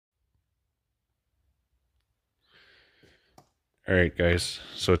Alright guys,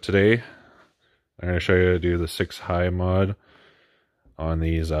 so today I'm going to show you how to do the 6 high mod on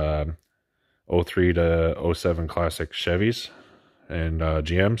these 03 to 07 classic Chevys and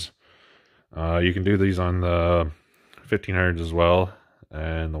GMs. You can do these on the 1500s as well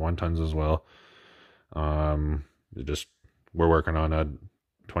and the 1 tons as well. We're working on a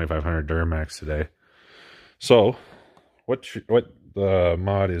 2500 Duramax today. So what the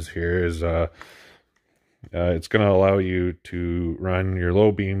mod is here is it's going to allow you to run your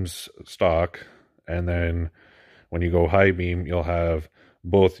low beams stock, and then when you go high beam, you'll have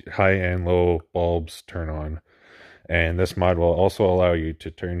both high and low bulbs turn on. And this mod will also allow you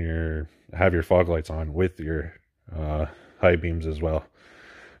to have your fog lights on with your high beams as well.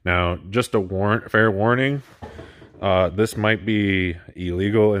 Now, just a fair warning, this might be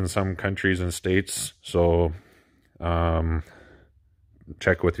illegal in some countries and states, so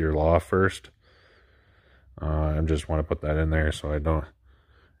check with your law first. I just want to put that in there so I don't,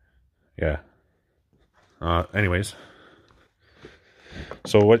 yeah. Anyways,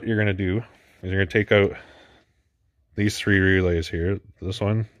 so what you're going to do is you're going to take out these 3 relays here, this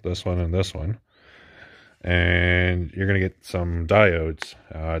one, and this one, and you're going to get some diodes.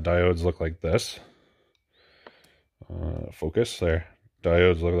 Diodes look like this. Focus there.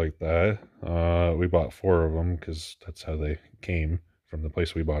 Diodes look like that. We bought 4 of them because that's how they came from the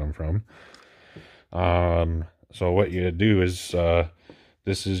place we bought them from. So what you do is,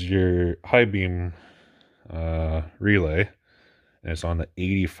 this is your high beam, relay, and it's on the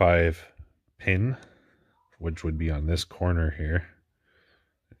 85 pin, which would be on this corner here,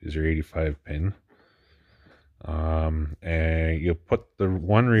 is your 85 pin. And you'll put the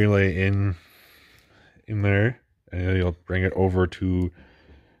one relay in there, and you'll bring it over to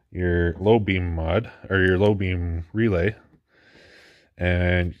your low beam mod, or your low beam relay.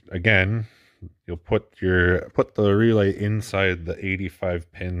 And again, you'll put the relay inside the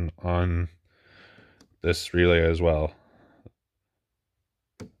 85 pin on this relay as well.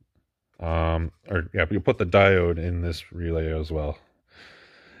 You'll put the diode in this relay as well.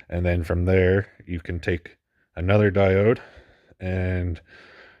 And then from there, you can take another diode and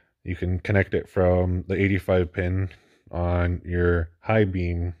you can connect it from the 85 pin on your high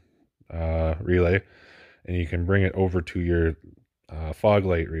beam relay, and you can bring it over to your fog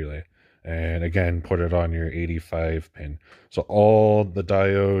light relay. And again, put it on your 85 pin. So all the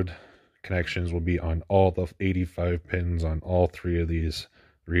diode connections will be on all the 85 pins on all 3 of these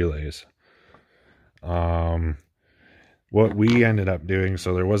relays. What we ended up doing,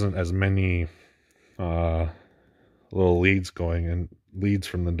 so there wasn't as many little leads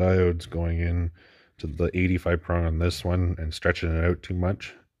from the diodes going in to the 85 prong on this one and stretching it out too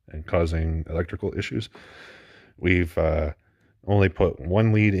much and causing electrical issues. We've only put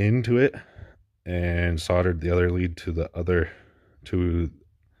 1 lead into it and soldered the other lead to the other,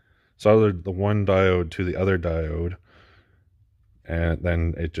 soldered the one diode to the other diode, and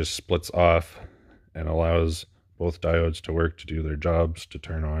then it just splits off and allows both diodes to work to do their jobs, to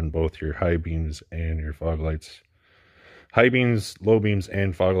turn on both your high beams and your fog lights. High beams, low beams,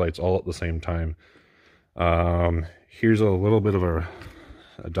 and fog lights all at the same time. Here's a little bit of a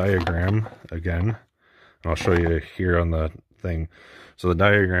diagram again. I'll show you here on the thing. So the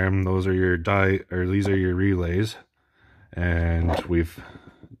diagram, those are your these are your relays, and we've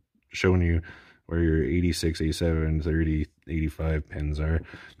shown you where your 86, 87, 30, 85 pins are,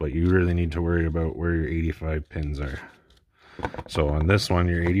 but you really need to worry about where your 85 pins are. So on this one,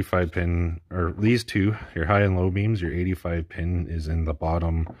 your 85 pin, or these 2, your high and low beams, your 85 pin is in the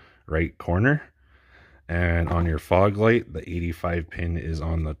bottom right corner, and on your fog light, the 85 pin is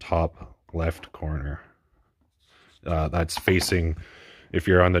on the top left corner. That's facing, if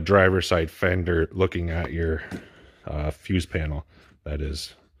you're on the driver's side fender looking at your fuse panel, that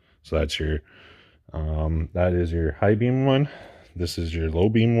is. So that's your that is your high beam one, this is your low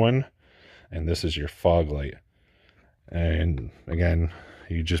beam one, and this is your fog light. And again,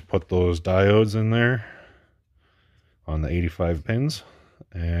 you just put those diodes in there on the 85 pins,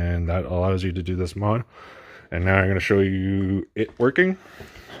 and that allows you to do this mod. And now I'm going to show you it working.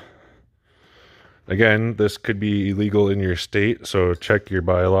 Again, this could be illegal in your state, so check your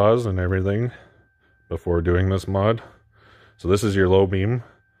bylaws and everything before doing this mod. So this is your low beam.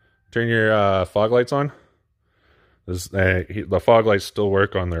 Turn your fog lights on. The fog lights still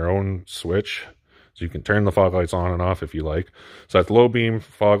work on their own switch, so you can turn the fog lights on and off if you like. So that's low beam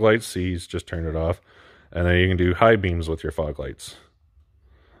fog lights. See, he's just turned it off. And then you can do high beams with your fog lights.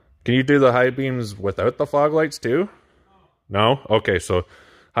 Can you do the high beams without the fog lights too? No? Okay, so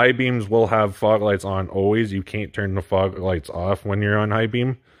high beams will have fog lights on always. You can't turn the fog lights off when you're on high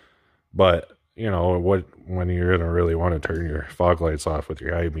beam, but you know, when you're gonna really want to turn your fog lights off with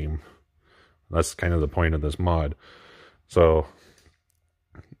your high beam. That's kind of the point of this mod. So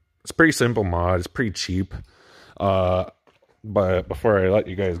it's a pretty simple mod. It's pretty cheap. But before I let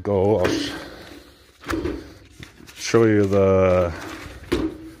you guys go, I'll show you the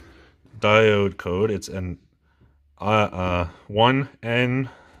diode code. It's an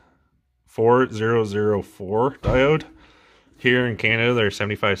 1N4004 diode. Here in Canada, they're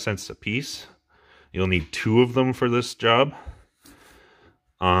 75 cents a piece. You'll need 2 of them for this job.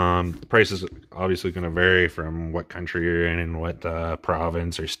 The price is obviously going to vary from what country you're in and what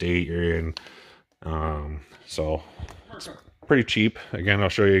province or state you're in. So it's pretty cheap. Again, I'll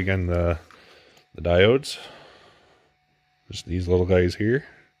show you again the diodes. Just these little guys here.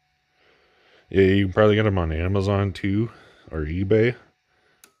 Yeah, you can probably get them on Amazon too, or eBay,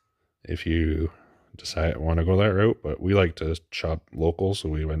 if you want to go that route. But we like to shop local, so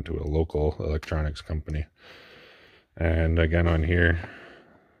we went to a local electronics company. And again, on here,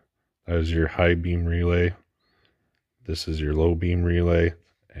 that is your high beam relay. This is your low beam relay,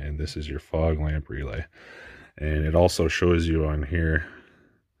 and this is your fog lamp relay. And it also shows you on here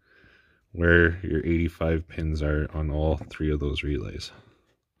where your 85 pins are on all 3 of those relays.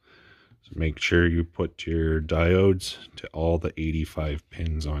 So make sure you put your diodes to all the 85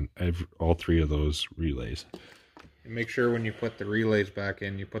 pins on all 3 of those relays. And make sure when you put the relays back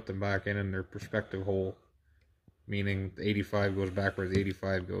in, you put them back in their respective hole. Meaning the 85 goes back where the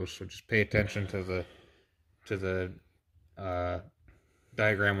 85 goes. So just pay attention to the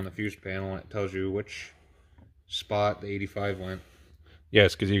diagram on the fuse panel. It tells you which spot the 85 went.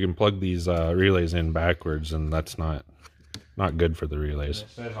 Yes, because you can plug these relays in backwards, and that's not good for the relays. And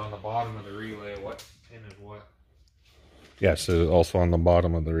it says on the bottom of the relay what pin is what. Yes, so also on the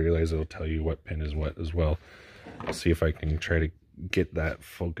bottom of the relays, it'll tell you what pin is what as well. I'll see if I can try to get that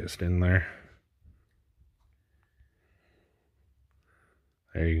focused in there.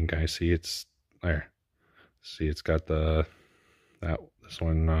 There you can kind of see it's there. See, it's got this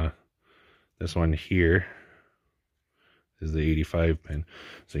one here is the 85 pin.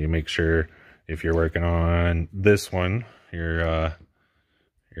 So you make sure if you're working on this one, your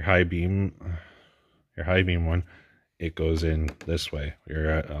high beam one, it goes in this way.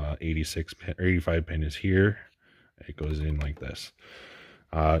 Your 86 pin or 85 pin is here. It goes in like this.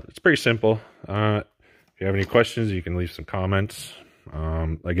 It's pretty simple. If you have any questions, you can leave some comments.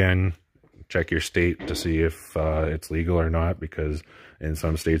 Again, check your state to see if it's legal or not, because in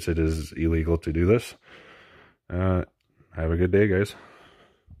some states it is illegal to do this. Have a good day, guys.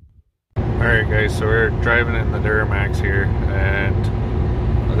 Alright guys, so we're driving in the Duramax here, and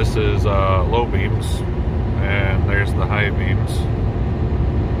this is low beams, and there's the high beams.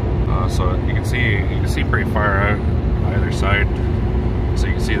 So you can see pretty far out either side. So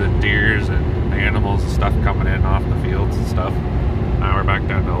you can see the deers and animals and stuff coming in off the fields and stuff. Now we're back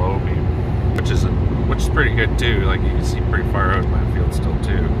down to low beam, which is pretty good too. Like, you can see pretty far out in that field still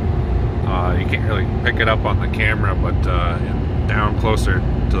too. You can't really pick it up on the camera, but down closer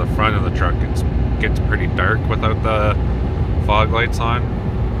to the front of the truck, it gets pretty dark without the fog lights on.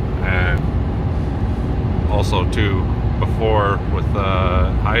 And also too, before with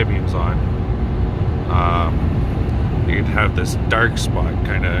the high beams on, you'd have this dark spot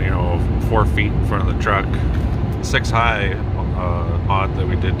kind of, 4 feet in front of the truck. 6 high mod that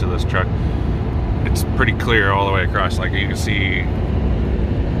we did to this truck, it's pretty clear all the way across. Like, you can see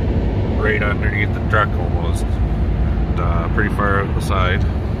right underneath the truck almost, and pretty far out the side.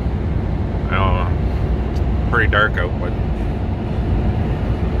 It's pretty dark out, but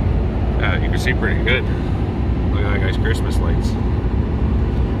yeah, you can see pretty good. Look at that guy's Christmas lights.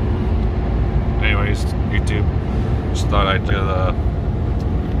 Anyways, YouTube, just thought I'd do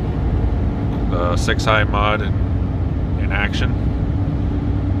the 6 high mod in action.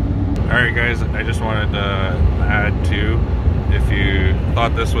 Alright guys, I just wanted to add too, if you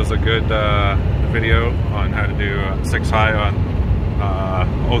thought this was a good video on how to do 6 high on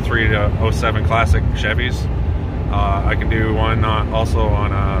 03 to 07 classic Chevys, I can do one also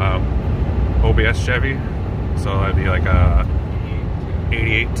on OBS Chevy, so that'd be like a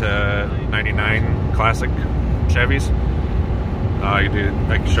 88 to 99 classic Chevys. I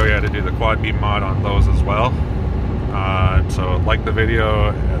can show you how to do the quad beam mod on those as well. So like the video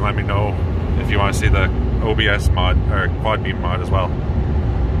and let me know if you want to see the OBS mod or quad beam mod as well.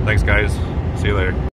 Thanks guys, see you later.